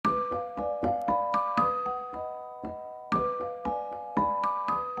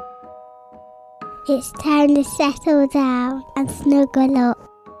It's time to settle down and snuggle up.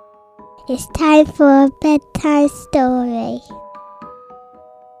 It's time for a bedtime story.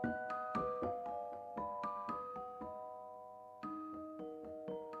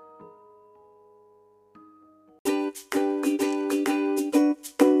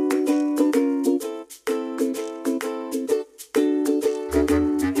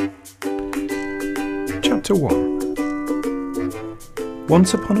 Chapter 1.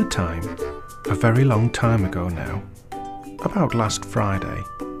 Once upon a time, a very long time ago now, about last Friday,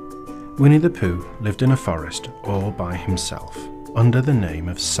 Winnie the Pooh lived in a forest all by himself, under the name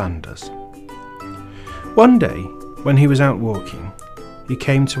of Sanders. One day, when he was out walking, he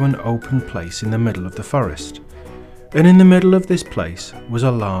came to an open place in the middle of the forest, and in the middle of this place was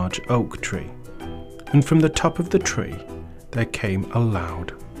a large oak tree, and from the top of the tree there came a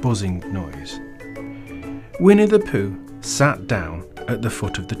loud buzzing noise. Winnie the Pooh sat down at the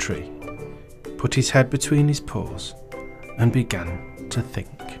foot of the tree, put his head between his paws, and began to think.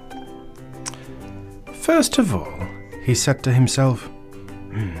 First of all, he said to himself,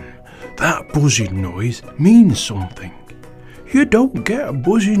 that buzzing noise means something. You don't get a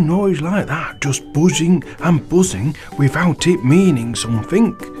buzzing noise like that, just buzzing and buzzing without it meaning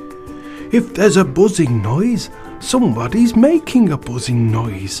something. If there's a buzzing noise, somebody's making a buzzing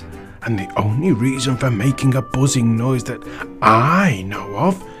noise. And the only reason for making a buzzing noise that I know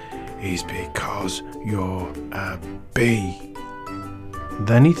of is because you're a bee.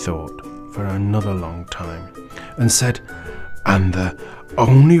 Then he thought for another long time and said, and the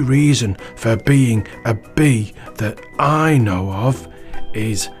only reason for being a bee that I know of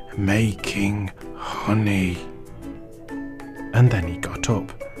is making honey. And then he got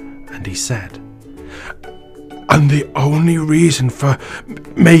up and he said, and the only reason for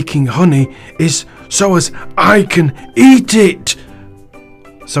making honey is so as I can eat it.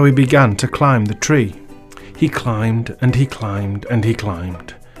 So he began to climb the tree. He climbed and he climbed and he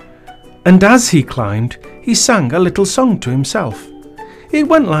climbed. And as he climbed, he sang a little song to himself. It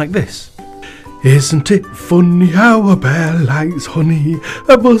went like this. Isn't it funny how a bear likes honey?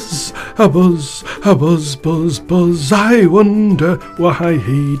 A buzz, a buzz, a buzz, buzz, buzz. I wonder why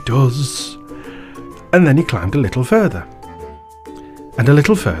he does. And then he climbed a little further, and a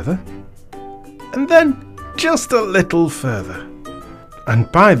little further, and then just a little further.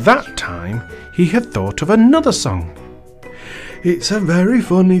 And by that time he had thought of another song. It's a very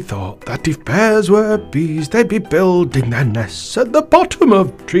funny thought that if bears were bees, they'd be building their nests at the bottom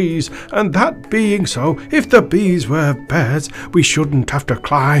of trees. And that being so, if the bees were bears, we shouldn't have to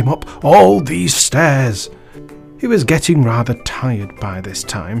climb up all these stairs. He was getting rather tired by this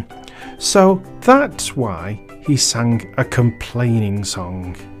time, so that's why he sang a complaining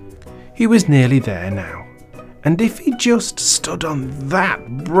song. He was nearly there now, and if he just stood on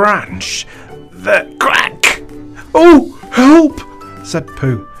that branch, the crack! Oh, help! Said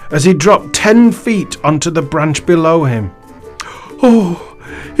Pooh, as he dropped 10 feet onto the branch below him. Oh,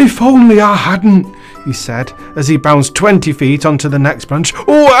 if only I hadn't, he said, as he bounced 20 feet onto the next branch.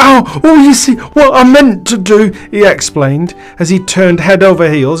 Oh, ow! Oh, you see what I meant to do, he explained, as he turned head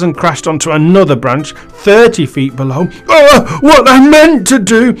over heels and crashed onto another branch 30 feet below. Oh, what I meant to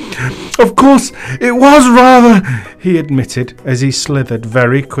do! Of course, it was rather, he admitted, as he slithered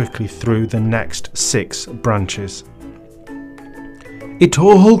very quickly through the next 6 branches. It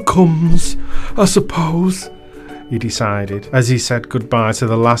all comes, I suppose, he decided, as he said goodbye to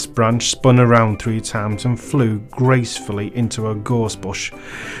the last branch, spun around 3 times and flew gracefully into a gorse bush.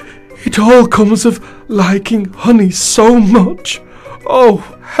 It all comes of liking honey so much. Oh,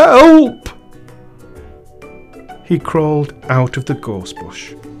 help! He crawled out of the gorse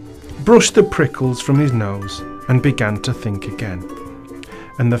bush, brushed the prickles from his nose, and began to think again.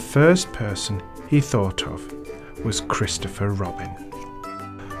 And the first person he thought of was Christopher Robin.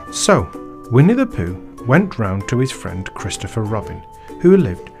 So, Winnie the Pooh went round to his friend Christopher Robin, who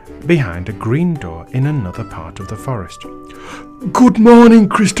lived behind a green door in another part of the forest. Good morning,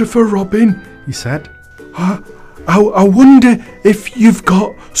 Christopher Robin, he said. I wonder if you've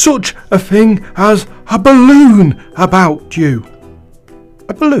got such a thing as a balloon about you.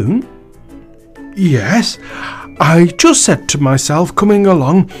 A balloon? Yes, I just said to myself coming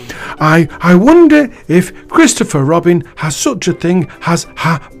along, I wonder if Christopher Robin has such a thing as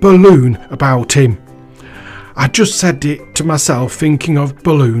a balloon about him. I just said it to myself thinking of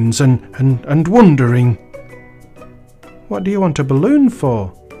balloons and wondering. What do you want a balloon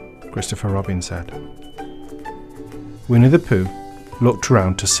for? Christopher Robin said. Winnie the Pooh looked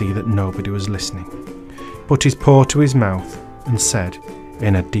round to see that nobody was listening, put his paw to his mouth and said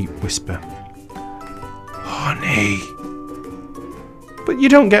in a deep whisper, Honey. But you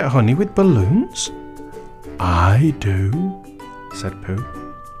don't get honey with balloons? I do, said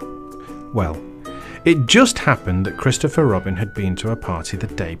Pooh. Well, it just happened that Christopher Robin had been to a party the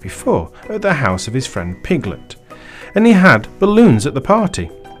day before at the house of his friend Piglet, and he had balloons at the party.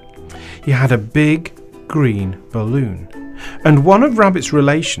 He had a big green balloon, and one of Rabbit's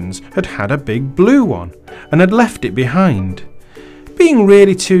relations had had a big blue one and had left it behind, being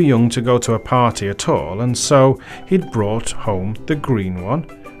really too young to go to a party at all, and so he'd brought home the green one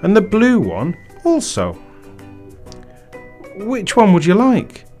and the blue one also. Which one would you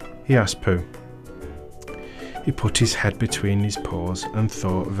like? He asked Pooh. He put his head between his paws and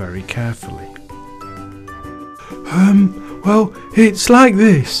thought very carefully. Well, it's like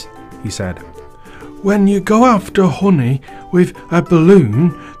this, he said. When you go after honey with a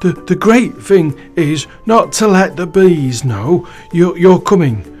balloon, the great thing is not to let the bees know you're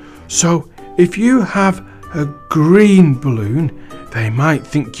coming. So if you have a green balloon, they might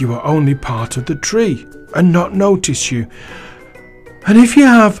think you are only part of the tree and not notice you. And if you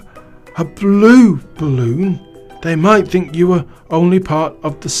have a blue balloon, they might think you are only part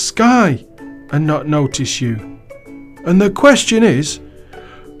of the sky and not notice you. And the question is,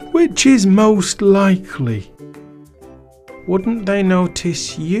 which is most likely? Wouldn't they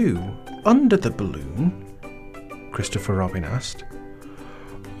notice you under the balloon? Christopher Robin asked.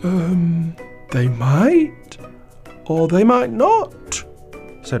 They might, or they might not,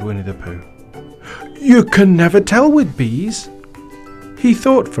 said Winnie the Pooh. You can never tell with bees. He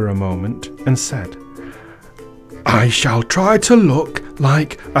thought for a moment and said, I shall try to look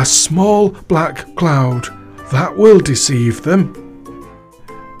like a small black cloud. That will deceive them.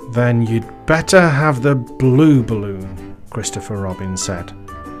 Then you'd better have the blue balloon, Christopher Robin said.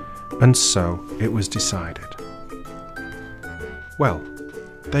 And so it was decided. Well,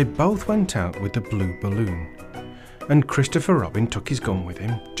 they both went out with the blue balloon, and Christopher Robin took his gun with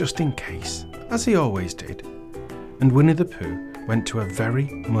him, just in case, as he always did. And Winnie the Pooh went to a very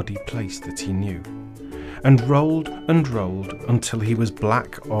muddy place that he knew, and rolled until he was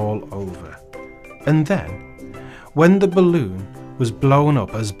black all over. And then, when the balloon was blown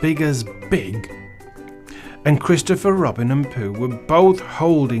up as big, and Christopher Robin and Pooh were both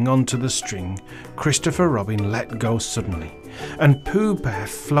holding onto the string, Christopher Robin let go suddenly, and Pooh Bear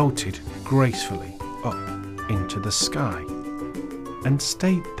floated gracefully up into the sky and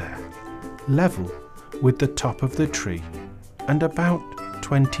stayed there, level with the top of the tree and about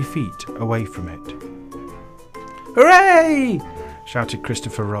 20 feet away from it. Hooray! Shouted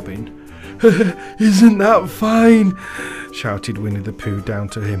Christopher Robin. Isn't that fine? Shouted Winnie the Pooh down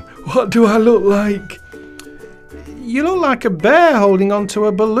to him. What do I look like? You look like a bear holding onto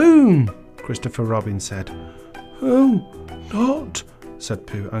a balloon, Christopher Robin said. Oh, not, said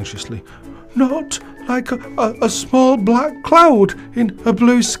Pooh anxiously. Not like a small black cloud in a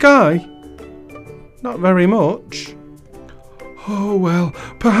blue sky? Not very much. Oh, well,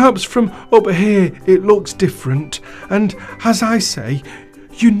 perhaps from up here it looks different, and as I say,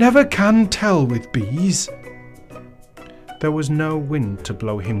 you never can tell with bees. There was no wind to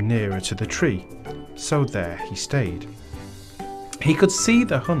blow him nearer to the tree, so there he stayed. He could see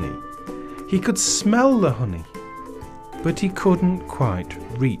the honey, he could smell the honey, but he couldn't quite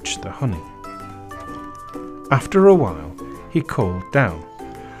reach the honey. After a while, he called down.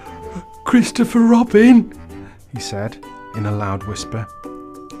 Christopher Robin, he said in a loud whisper.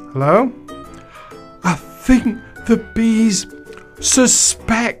 Hello? I think the bees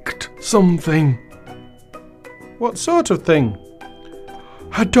suspect something. What sort of thing?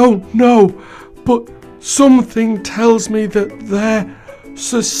 I don't know, but something tells me that they're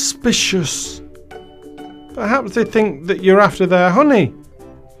suspicious. Perhaps they think that you're after their honey.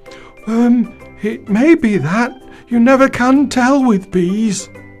 It may be that. You never can tell with bees.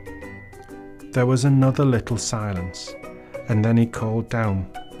 There was another little silence, and then he called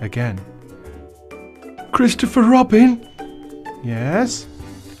down again. Christopher Robin? Yes?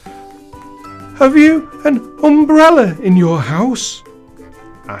 Have you an umbrella in your house?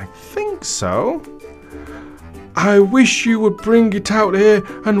 I think so. I wish you would bring it out here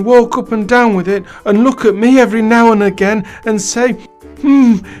and walk up and down with it and look at me every now and again and say,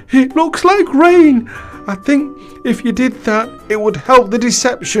 it looks like rain. I think if you did that, it would help the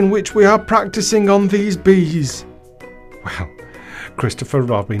deception which we are practicing on these bees. Well, Christopher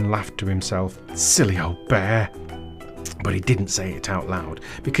Robin laughed to himself. Silly old bear. But he didn't say it out loud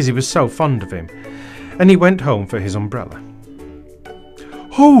because he was so fond of him, and he went home for his umbrella.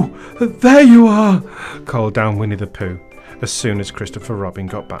 Oh, there you are, called down Winnie the Pooh as soon as Christopher Robin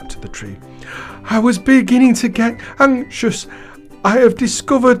got back to the tree. I was beginning to get anxious. I have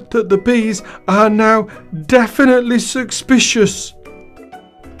discovered that the bees are now definitely suspicious.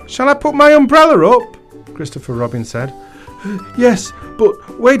 Shall I put my umbrella up? Christopher Robin said. Yes,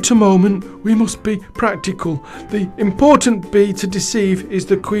 but wait a moment. We must be practical. The important bee to deceive is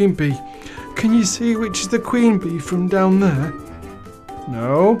the queen bee. Can you see which is the queen bee from down there?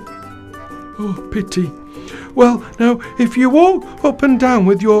 No. Oh, pity. Well, now, if you walk up and down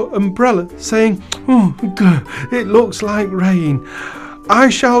with your umbrella saying, "Oh, it looks like rain," I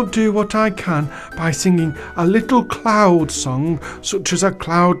shall do what I can by singing a little cloud song such as a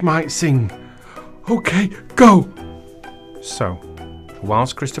cloud might sing. Okay, go! So,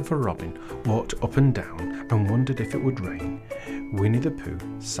 whilst Christopher Robin walked up and down and wondered if it would rain, Winnie the Pooh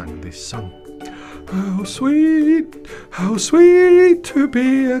sang this song. How sweet to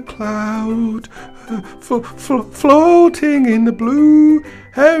be a cloud, floating in the blue.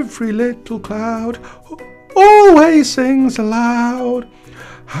 Every little cloud always sings aloud.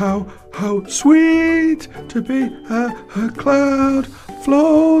 How sweet to be a cloud,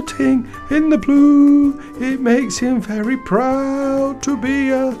 floating in the blue. It makes him very proud to be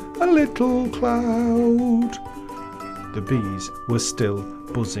a little cloud. The bees were still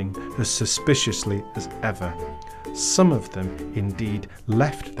buzzing as suspiciously as ever. Some of them indeed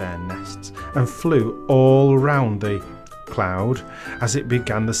left their nests and flew all round the cloud as it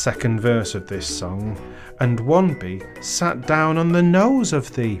began the second verse of this song, and one bee sat down on the nose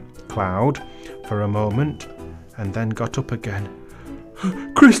of the cloud for a moment and then got up again.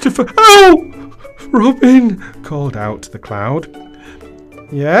 Christopher, ow! Robin, called out the cloud.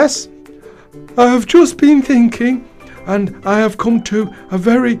 Yes, I have just been thinking, and I have come to a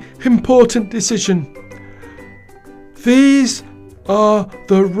very important decision. These are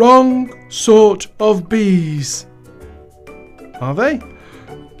the wrong sort of bees. Are they?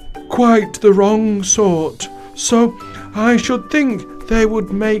 Quite the wrong sort. So I should think they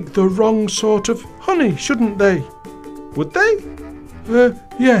would make the wrong sort of honey, shouldn't they? Would they?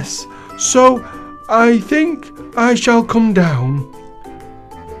 Yes. So I think I shall come down.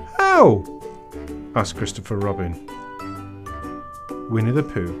 How? Asked Christopher Robin. Winnie the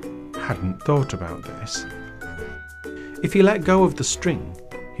Pooh hadn't thought about this. If he let go of the string,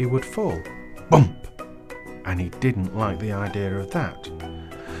 he would fall. Bump! And he didn't like the idea of that.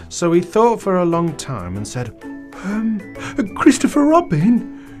 So he thought for a long time and said, Christopher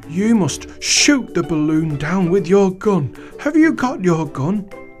Robin, you must shoot the balloon down with your gun. Have you got your gun?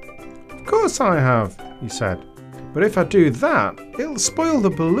 Of course I have, he said. But if I do that, it'll spoil the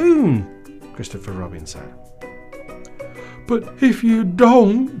balloon, Christopher Robin said. But if you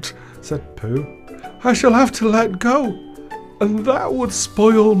don't, said Pooh, I shall have to let go, and that would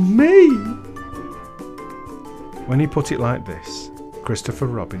spoil me. When he put it like this, Christopher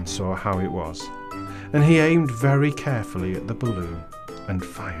Robin saw how it was, and he aimed very carefully at the balloon and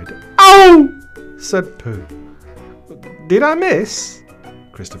fired. Ow! Said Pooh. Did I miss?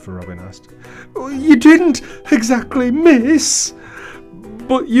 Christopher Robin asked. You didn't exactly miss,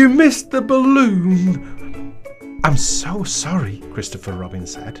 but you missed the balloon. I'm so sorry, Christopher Robin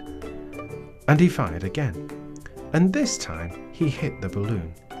said. And he fired again, and this time he hit the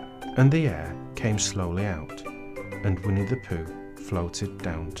balloon, and the air came slowly out, and Winnie the Pooh floated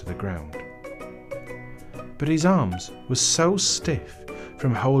down to the ground. But his arms were so stiff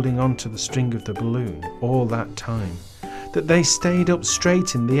from holding on to the string of the balloon all that time that they stayed up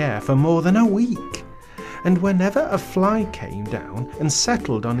straight in the air for more than a week. And whenever a fly came down and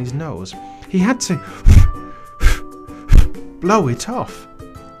settled on his nose, he had to blow it off.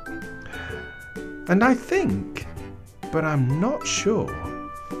 And I think, but I'm not sure,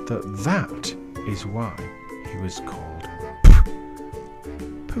 that is why he was called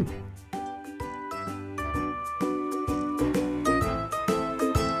Pooh.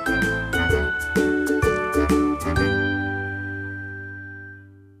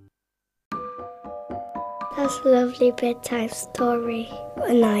 That's a lovely bedtime story.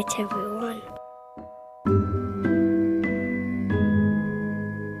 Good night, everyone.